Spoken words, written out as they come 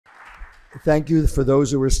Thank you for those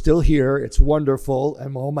who are still here. It's wonderful.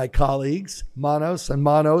 And all my colleagues, Manos and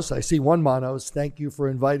Manos, I see one Manos. Thank you for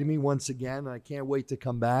inviting me once again. I can't wait to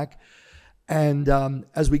come back. And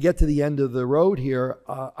as we get to the end of the road here,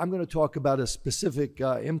 I'm going to talk about a specific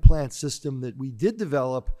implant system that we did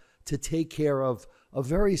develop to take care of a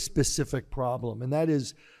very specific problem. And that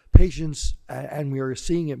is patients, and we are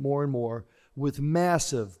seeing it more and more, with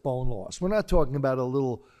massive bone loss. We're not talking about a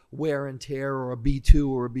little wear and tear or a B2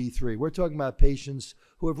 or a B3. We're talking about patients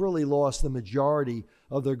who have really lost the majority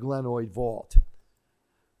of their glenoid vault.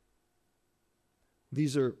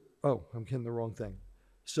 These are, oh, I'm getting the wrong thing.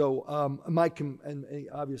 So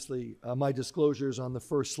obviously my disclosures on the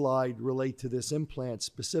first slide relate to this implant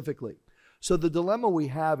specifically. So the dilemma we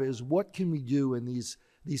have is, what can we do in these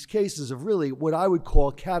cases of really what I would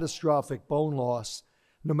call catastrophic bone loss,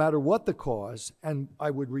 no matter what the cause, and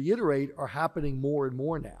I would reiterate, are happening more and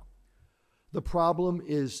more now. The problem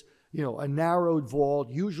is, a narrowed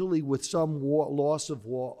vault, usually with some loss of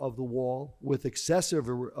the wall, with excessive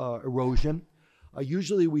erosion.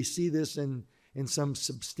 Usually we see this in some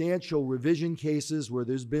substantial revision cases where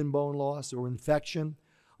there's been bone loss or infection.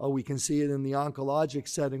 We can see it in the oncologic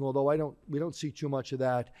setting, although we don't see too much of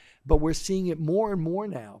that. But we're seeing it more and more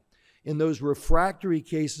now in those refractory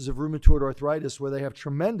cases of rheumatoid arthritis where they have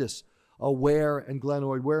tremendous wear and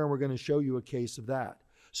glenoid wear, and we're going to show you a case of that.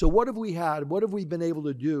 So what have we had? What have we been able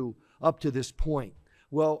to do up to this point?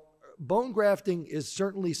 Well, bone grafting is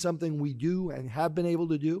certainly something we do and have been able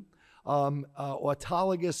to do.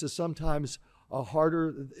 Autologous is sometimes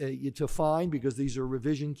harder to find because these are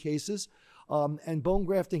revision cases. And bone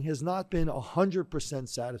grafting has not been 100%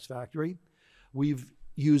 satisfactory. We've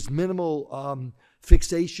used minimal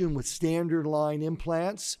fixation with standard line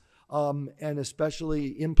implants, and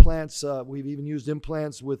especially implants. We've even used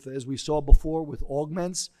implants with, as we saw before, with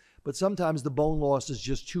augments, but sometimes the bone loss is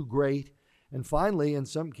just too great. And finally, in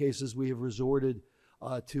some cases, we have resorted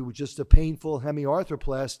to just a painful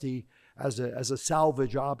hemiarthroplasty as a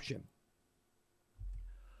salvage option.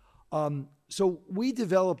 So we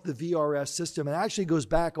developed the VRS system, and it actually goes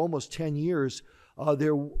back almost 10 years.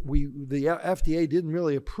 The FDA didn't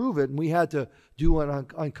really approve it, and we had to do it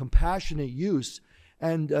on compassionate use.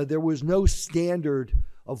 And there was no standard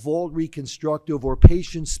vault reconstructive or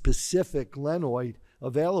patient-specific glenoid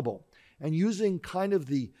available. And using kind of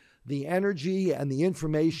the energy and the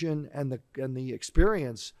information and the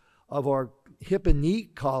experience of our hip and knee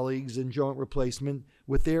colleagues in joint replacement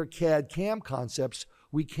with their CAD/CAM concepts,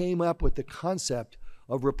 we came up with the concept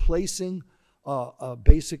of replacing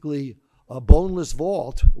basically a boneless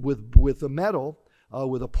vault with a metal,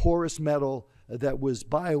 with a porous metal that was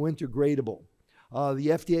biointegratable. The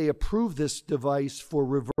FDA approved this device for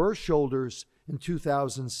reverse shoulders in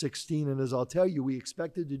 2016, and as I'll tell you, we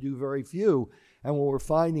expected to do very few, and what we're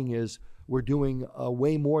finding is we're doing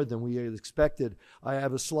way more than we had expected. I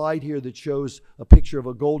have a slide here that shows a picture of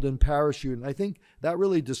a golden parachute, and I think that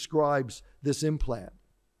really describes this implant.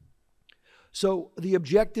 So the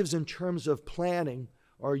objectives in terms of planning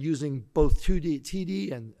are using both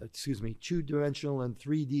 2dimensional and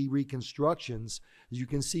 3D reconstructions, as you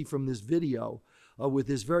can see from this video, with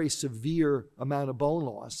this very severe amount of bone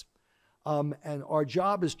loss. And our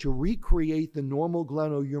job is to recreate the normal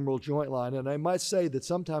glenohumeral joint line. And I might say that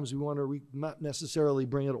sometimes we want to not necessarily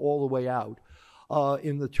bring it all the way out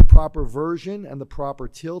in the proper version and the proper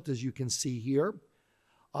tilt, as you can see here,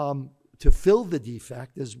 to fill the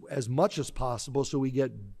defect as much as possible so we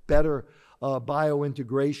get better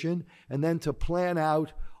biointegration, and then to plan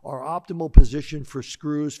out our optimal position for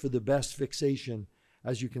screws for the best fixation,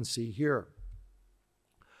 as you can see here.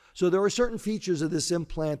 So there are certain features of this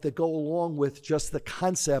implant that go along with just the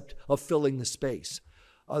concept of filling the space.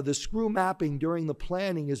 The screw mapping during the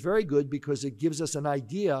planning is very good because it gives us an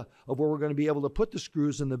idea of where we're going to be able to put the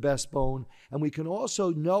screws in the best bone, and we can also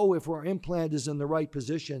know if our implant is in the right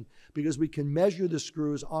position because we can measure the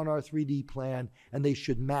screws on our 3D plan and they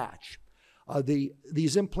should match.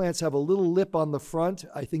 These implants have a little lip on the front.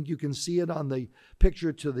 I think you can see it on the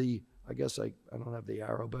picture to the, I guess I don't have the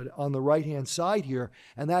arrow, but on the right-hand side here,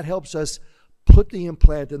 and that helps us put the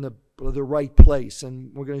implant in the right place.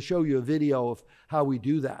 And we're going to show you a video of how we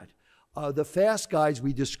do that. The fast guides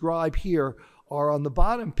we describe here are on the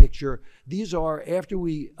bottom picture. These are after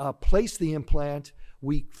we place the implant,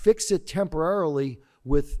 we fix it temporarily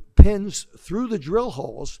with pins through the drill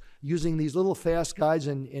holes using these little fast guides,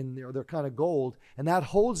 and they're kind of gold, and that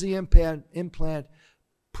holds the implant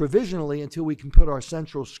provisionally until we can put our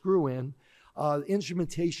central screw in.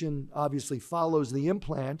 Instrumentation obviously follows the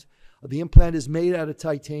implant. The implant is made out of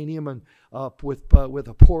titanium and with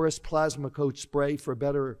a porous plasma coat spray for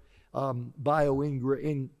better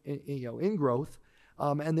ingrowth.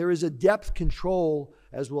 And there is a depth control,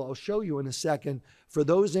 as well, I'll show you in a second, for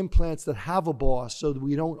those implants that have a boss so that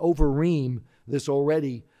we don't overream this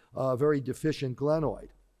already very deficient glenoid.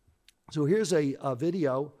 So here's a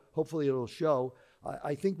video. Hopefully it'll show.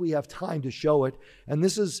 I think we have time to show it. And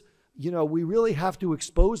this is, we really have to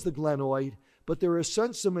expose the glenoid, but there are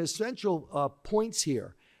some essential points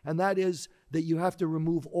here. And that is that you have to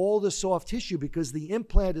remove all the soft tissue because the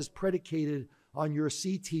implant is predicated on your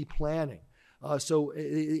CT planning. So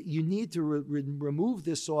you need to remove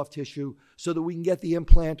this soft tissue so that we can get the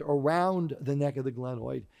implant around the neck of the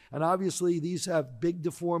glenoid. And obviously, these have big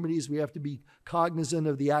deformities. We have to be cognizant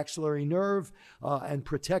of the axillary nerve and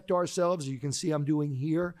protect ourselves. You can see I'm doing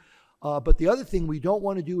here. But the other thing we don't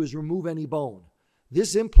want to do is remove any bone.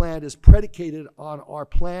 This implant is predicated on our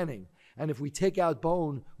planning. And if we take out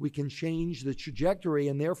bone, we can change the trajectory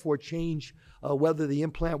and therefore change whether the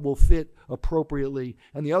implant will fit appropriately.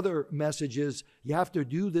 And the other message is you have to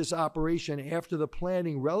do this operation after the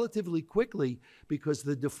planning relatively quickly because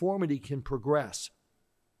the deformity can progress.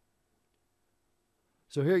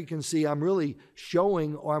 So here you can see I'm really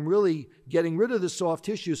showing, or I'm really getting rid of the soft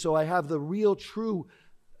tissue so I have the real true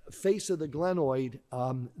face of the glenoid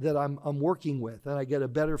that I'm working with, and I get a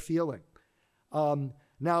better feeling.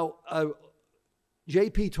 Now,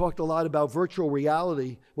 JP talked a lot about virtual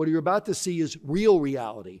reality. What you're about to see is real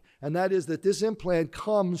reality, and that is that this implant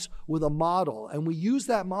comes with a model, and we use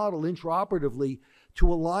that model intraoperatively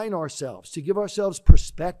to align ourselves, to give ourselves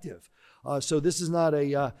perspective. So this is not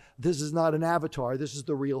an avatar. This is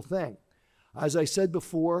the real thing. As I said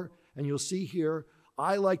before, and you'll see here,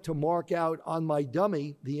 I like to mark out on my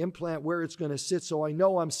dummy the implant where it's going to sit so I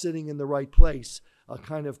know I'm sitting in the right place, a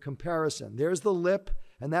kind of comparison. There's the lip,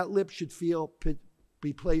 and that lip should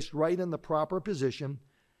be placed right in the proper position.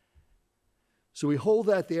 So we hold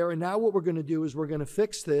that there, and now what we're going to do is we're going to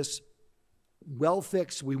fix this, well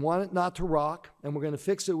fixed. We want it not to rock, and we're going to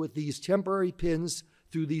fix it with these temporary pins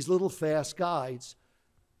through these little fast guides.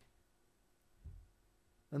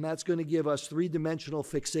 And that's going to give us three-dimensional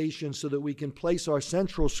fixation so that we can place our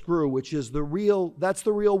central screw, which is that's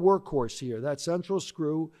the real workhorse here, that central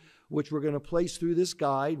screw, which we're going to place through this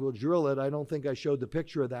guide. We'll drill it. I don't think I showed the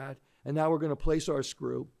picture of that. And now we're going to place our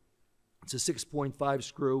screw. It's a 6.5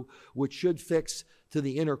 screw, which should fix to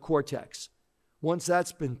the inner cortex. Once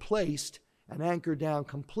that's been placed and anchored down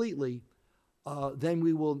completely, then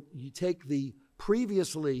you take the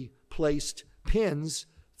previously placed pins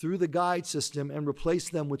through the guide system and replace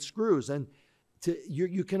them with screws. And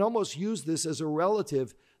you can almost use this as a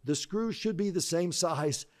relative. The screws should be the same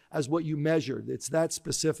size as what you measured. It's that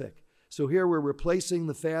specific. So here we're replacing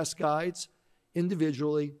the fast guides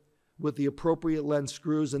individually with the appropriate length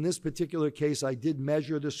screws. In this particular case, I did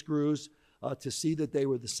measure the screws to see that they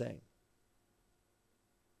were the same.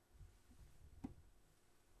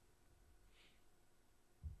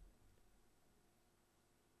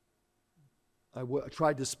 I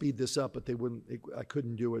tried to speed this up, but I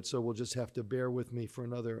couldn't do it, so we'll just have to bear with me for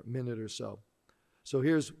another minute or so. So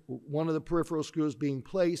here's one of the peripheral screws being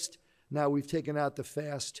placed. Now we've taken out the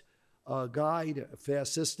fast guide,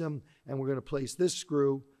 fast system, and we're going to place this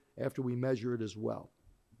screw after we measure it as well.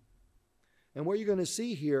 And what you're going to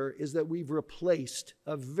see here is that we've replaced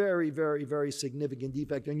a very, very, very significant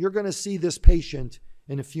defect. And you're going to see this patient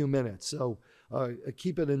in a few minutes, so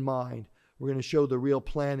keep it in mind. We're going to show the real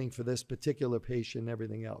planning for this particular patient and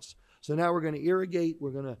everything else. So now we're going to irrigate. We're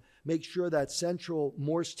going to make sure that central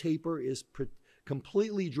Morse taper is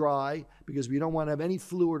completely dry because we don't want to have any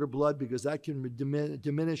fluid or blood because that can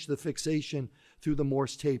diminish the fixation through the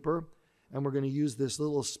Morse taper. And we're going to use this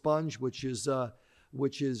little sponge which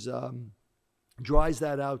dries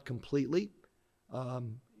that out completely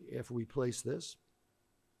after we place this.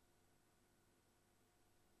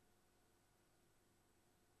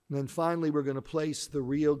 And then finally, we're going to place the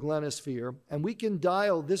real glenosphere. And we can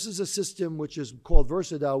dial, this is a system which is called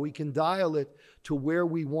VersaDial. We can dial it to where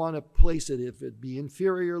we want to place it, if it be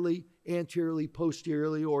inferiorly, anteriorly,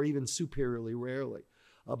 posteriorly, or even superiorly, rarely.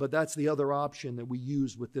 But that's the other option that we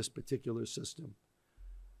use with this particular system.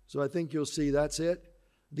 So I think you'll see that's it.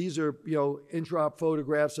 These are, intra-op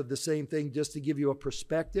photographs of the same thing just to give you a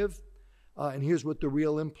perspective. And here's what the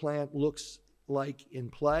real implant looks like in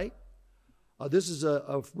play. This is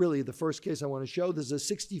really the first case I want to show. This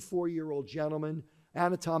is a 64-year-old gentleman,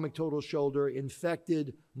 anatomic total shoulder,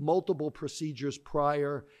 infected, multiple procedures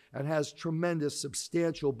prior, and has tremendous,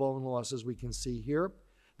 substantial bone loss, as we can see here.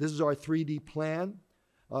 This is our 3D plan,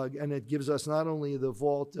 and it gives us not only the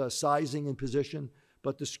vault sizing and position,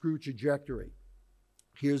 but the screw trajectory.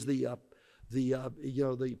 Here's the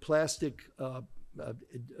plastic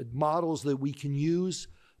models that we can use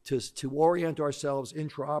to orient ourselves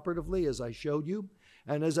intraoperatively, as I showed you.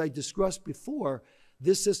 And as I discussed before,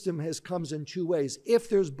 this system comes in two ways. If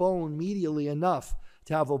there's bone medially enough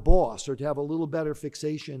to have a boss or to have a little better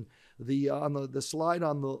fixation, on the slide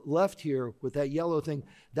on the left here with that yellow thing,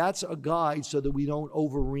 that's a guide so that we don't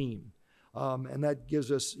overream. And that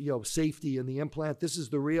gives us, safety in the implant. This is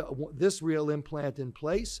this real implant in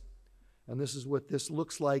place, and this is what this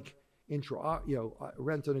looks like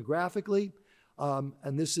rentgenographically.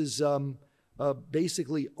 And this is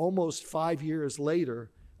basically almost 5 years later,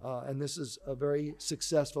 and this is a very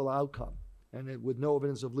successful outcome, and with no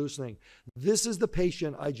evidence of loosening. This is the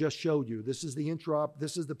patient I just showed you. This is the intraop.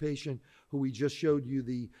 This is the patient who we just showed you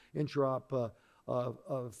the intraop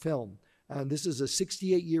film. And this is a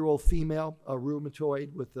 68-year-old female, a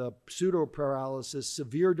rheumatoid with pseudoparalysis,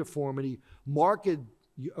 severe deformity, marked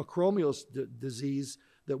acromial disease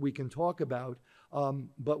that we can talk about,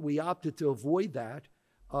 but we opted to avoid that.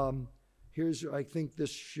 I think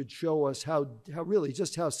this should show us how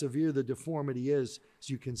severe the deformity is, as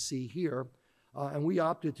you can see here. And we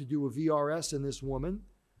opted to do a VRS in this woman.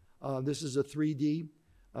 This is a 3D.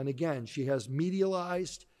 And again, she has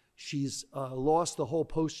medialized. She's lost the whole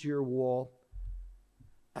posterior wall.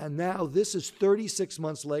 And now this is 36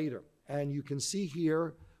 months later. And you can see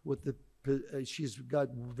here she's got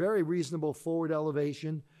very reasonable forward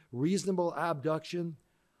elevation, reasonable abduction.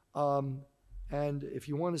 And if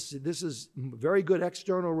you want to see, this is very good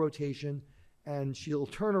external rotation. And she'll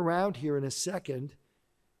turn around here in a second,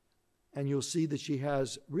 and you'll see that she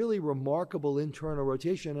has really remarkable internal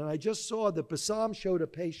rotation. And I just saw that Bassam showed a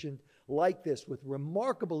patient like this with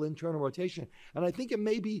remarkable internal rotation. And I think it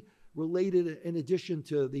may be related, in addition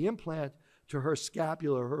to the implant, to her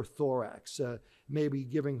scapula, her thorax, maybe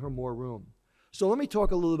giving her more room. So let me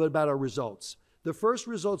talk a little bit about our results. The first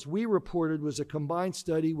results we reported was a combined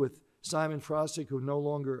study with Simon Frostig, who no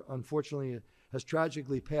longer, unfortunately, has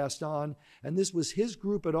tragically passed on. And this was his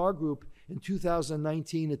group and our group in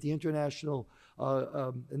 2019 at the International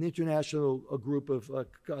group of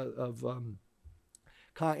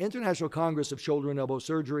International Congress of Shoulder and Elbow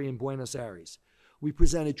Surgery in Buenos Aires. We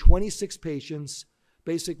presented 26 patients,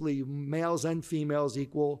 basically males and females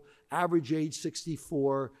equal, average age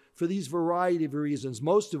 64, for these variety of reasons,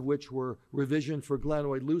 most of which were revision for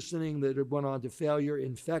glenoid loosening that had went on to failure,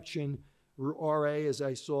 infection, RA, as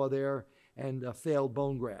I saw there, and failed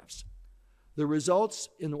bone grafts. The results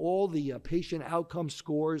in all the patient outcome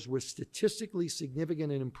scores were statistically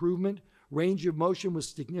significant in improvement. Range of motion was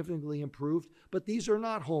significantly improved, but these are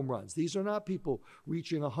not home runs. These are not people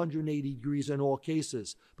reaching 180 degrees in all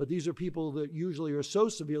cases, but these are people that usually are so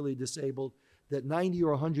severely disabled that 90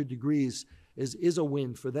 or 100 degrees is a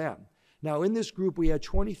win for them. Now, in this group, we had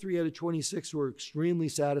 23 out of 26 who were extremely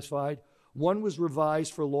satisfied. One was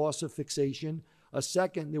revised for loss of fixation.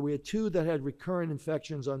 We had 2 that had recurrent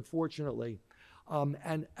infections, unfortunately.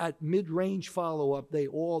 And at mid-range follow-up,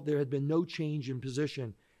 there had been no change in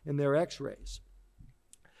position in their x-rays.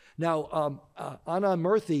 Now, Anand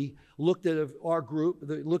Murthy looked at our group,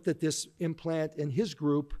 looked at this implant in his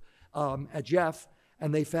group at Jeff,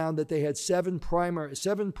 and they found that they had 7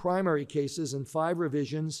 primary cases and 5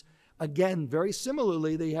 revisions. Again, very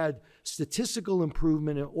similarly, they had statistical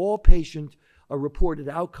improvement in all patient reported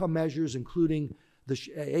outcome measures, including the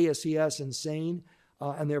ASES and SANE,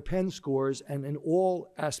 and their PEN scores, and in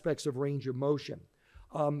all aspects of range of motion.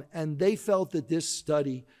 And they felt that this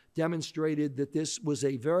study demonstrated that this was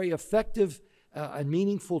a very effective and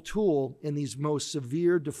meaningful tool in these most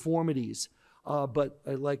severe deformities. But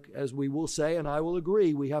as we will say, and I will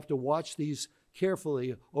agree, we have to watch these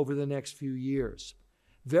carefully over the next few years.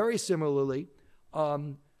 Very similarly,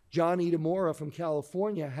 John Itamura from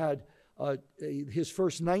California had his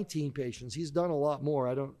first 19 patients. He's done a lot more.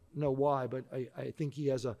 I don't know why, but I think he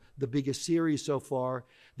has the biggest series so far.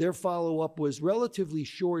 Their follow-up was relatively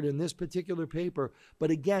short in this particular paper,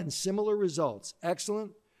 but again, similar results.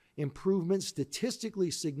 Excellent improvement,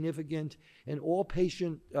 statistically significant in all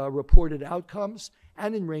patient reported outcomes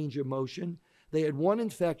and in range of motion. They had 1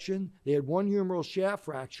 infection, they had 1 humeral shaft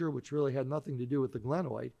fracture, which really had nothing to do with the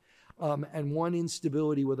glenoid, and 1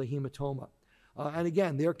 instability with a hematoma. And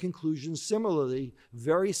again, their conclusions similarly,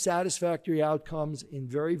 very satisfactory outcomes in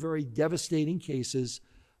very, very devastating cases.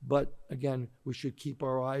 But again, we should keep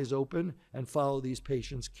our eyes open and follow these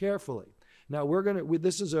patients carefully. Now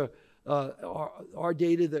this is our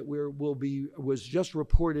data that was just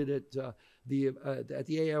reported at the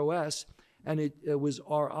AOS, and it was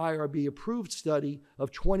our IRB approved study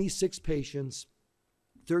of 26 patients,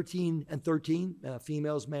 13 and 13,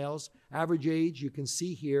 females, males. Average age, you can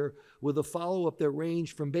see here, with a follow-up that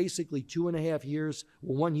ranged from basically 2.5 years,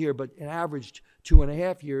 well, 1 year, but an averaged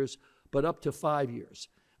 2.5 years, but up to 5 years.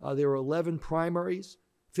 There were 11 primaries,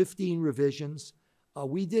 15 revisions.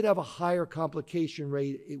 We did have a higher complication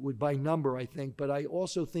rate, it would by number, I think, but I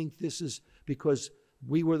also think this is because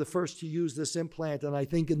we were the first to use this implant, and I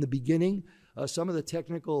think in the beginning, some of the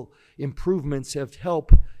technical improvements have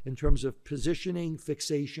helped in terms of positioning,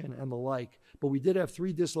 fixation, and the like. But we did have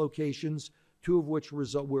 3 dislocations, 2 of which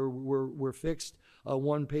were fixed.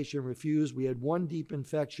 1 patient refused. We had 1 deep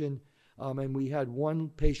infection, and we had 1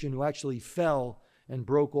 patient who actually fell and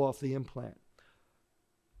broke off the implant.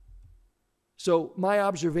 So my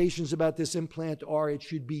observations about this implant are it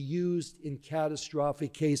should be used in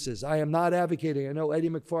catastrophic cases. I am not advocating. I know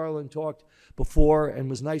Eddie McFarland talked before and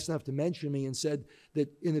was nice enough to mention me and said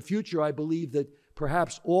that in the future I believe that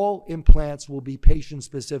perhaps all implants will be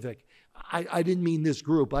patient-specific. I didn't mean this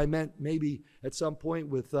group. I meant maybe at some point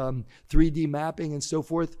with 3D mapping and so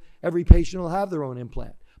forth, every patient will have their own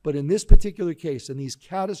implant. But in this particular case, in these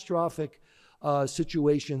catastrophic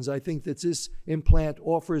situations, I think that this implant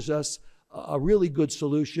offers us a really good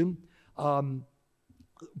solution.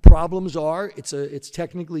 Problems are, it's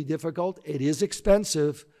technically difficult. It is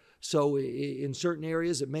expensive. So in certain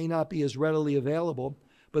areas, it may not be as readily available.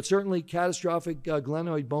 But certainly catastrophic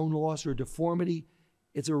glenoid bone loss or deformity,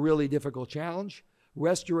 it's a really difficult challenge.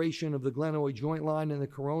 Restoration of the glenoid joint line in the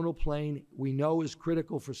coronal plane, we know is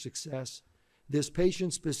critical for success. This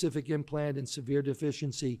patient-specific implant in severe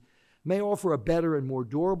deficiency may offer a better and more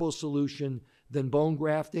durable solution than bone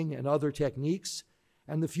grafting and other techniques.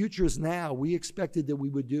 And the future is now. We expected that we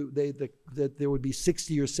would that there would be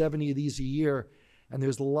 60 or 70 of these a year, and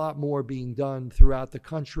there's a lot more being done throughout the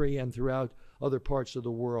country and throughout other parts of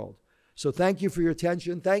the world. So thank you for your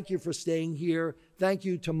attention. Thank you for staying here. Thank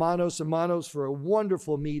you to Manos and Manos for a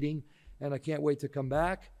wonderful meeting, and I can't wait to come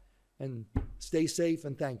back. And stay safe,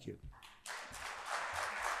 and thank you.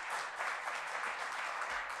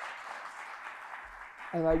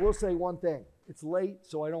 And I will say one thing. It's late,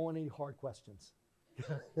 so I don't want any hard questions.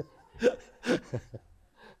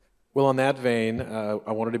 Well, on that vein,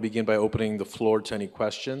 I wanted to begin by opening the floor to any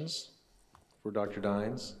questions for Dr.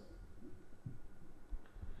 Dines.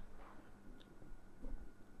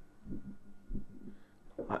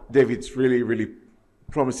 David, it's really, really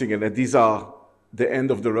promising, and that these are the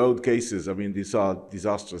end of the road cases. I mean, these are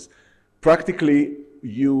disastrous. Practically,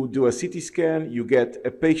 you do a CT scan, you get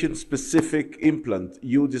a patient-specific implant.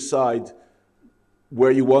 You decide where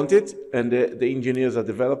you want it, and the engineers are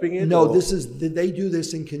developing it? No, they do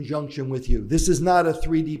this in conjunction with you. This is not a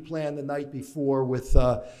 3D plan the night before with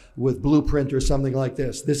Blueprint or something like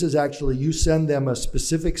this. This is actually, you send them a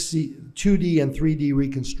specific 2D and 3D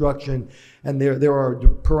reconstruction, and there are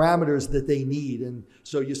parameters that they need. And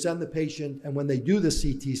so you send the patient, and when they do the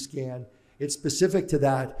CT scan, it's specific to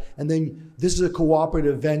that. And then this is a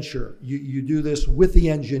cooperative venture. You do this with the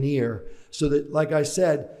engineer so that, like I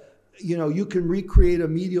said, you know, you can recreate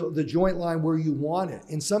the joint line where you want it.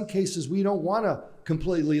 In some cases, we don't want to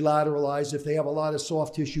completely lateralize if they have a lot of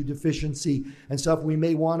soft tissue deficiency and stuff. We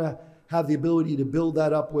may want to have the ability to build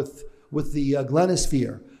that up with the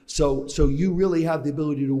glenosphere. So you really have the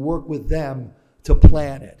ability to work with them to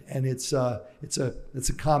plan it, and it's a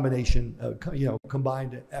combination,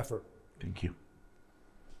 combined effort. Thank you.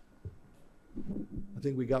 I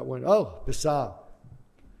think we got one. Oh, Bassam.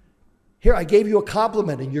 Here, I gave you a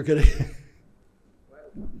compliment, and you're going to...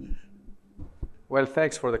 Well,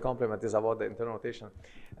 thanks for the compliment. It's about the internal rotation.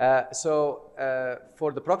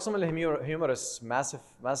 For the proximal humerus,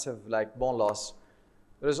 massive like bone loss,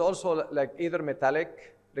 there is also like either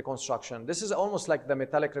metallic reconstruction. This is almost like the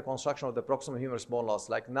metallic reconstruction of the proximal humerus bone loss.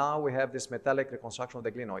 Like now we have this metallic reconstruction of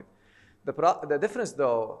the glenoid. The difference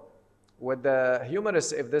though, with the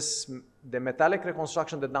humerus, if the metallic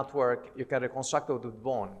reconstruction did not work, you can reconstruct it with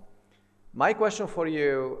bone. My question for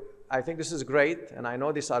you, I think this is great, and I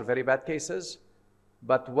know these are very bad cases,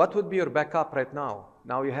 but what would be your backup right now?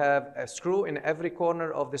 Now you have a screw in every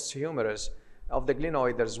corner of this humerus, of the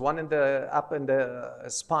glenoid. There's one up in the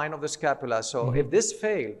spine of the scapula. So if this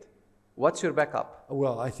failed, what's your backup?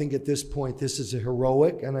 Well, I think at this point, this is a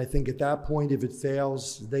heroic, and I think at that point, if it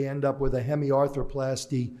fails, they end up with a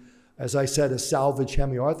hemiarthroplasty, as I said, a salvage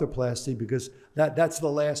hemiarthroplasty, because that's the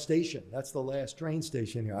last station. That's the last train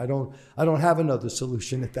station here. I don't have another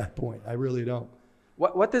solution at that point. I really don't.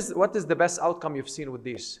 What is the best outcome you've seen with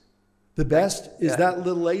these? The best is that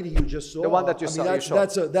little lady you just saw. The one that you saw.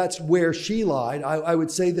 That's where she lied. I would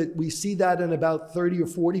say that we see that in about 30 or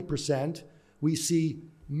 40%. We see,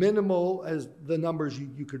 minimal as the numbers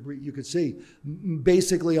you could see.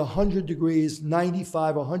 Basically 100 degrees,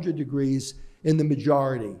 95, 100 degrees in the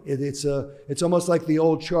majority. It's almost like the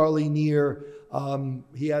old Charlie Neer.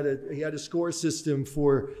 He had a score system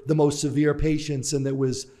for the most severe patients, and it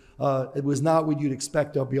was not what you'd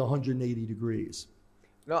expect to be 180 degrees.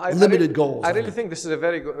 No, Limited goals. I really think this is a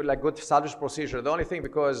very good, good salvage procedure. The only thing,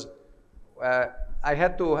 because I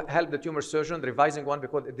had to help the tumor surgeon revising one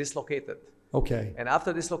because it dislocated. Okay. And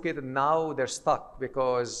after dislocated, now they're stuck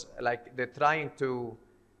because they're trying to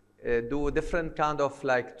do different kind of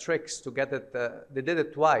tricks to get it. They did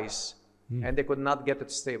it twice, and they could not get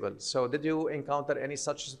it stable. So did you encounter any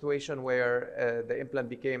such situation where the implant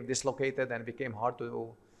became dislocated and became hard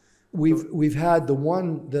to? We've had the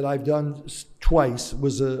one that I've done twice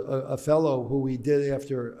was a fellow who we did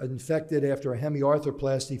infected after a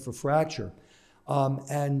hemiarthroplasty for fracture.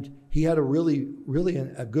 And he had a really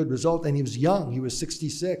a good result, and he was young. He was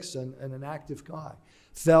 66 and an active guy.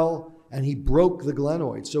 Fell and he broke the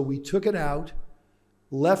glenoid. So we took it out,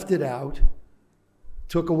 left it out,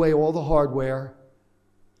 took away all the hardware,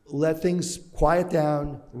 let things quiet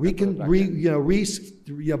down,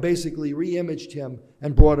 basically re-imaged him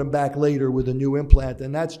and brought him back later with a new implant.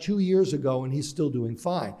 And that's 2 years ago, and he's still doing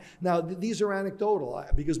fine. Now, these are anecdotal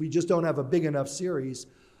because we just don't have a big enough series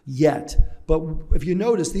yet. But if you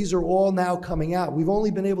notice, these are all now coming out. We've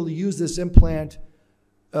only been able to use this implant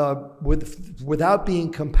without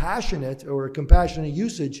being compassionate or compassionate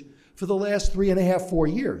usage for the last 3.5, 4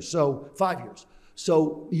 years, so 5 years.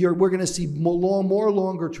 So we're going to see more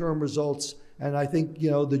longer-term results, and I think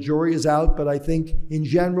the jury is out. But I think in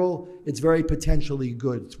general, it's very potentially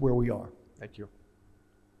good. It's where we are. Thank you.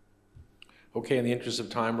 Okay, in the interest of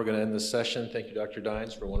time, we're going to end this session. Thank you, Dr.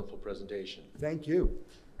 Dines, for a wonderful presentation. Thank you.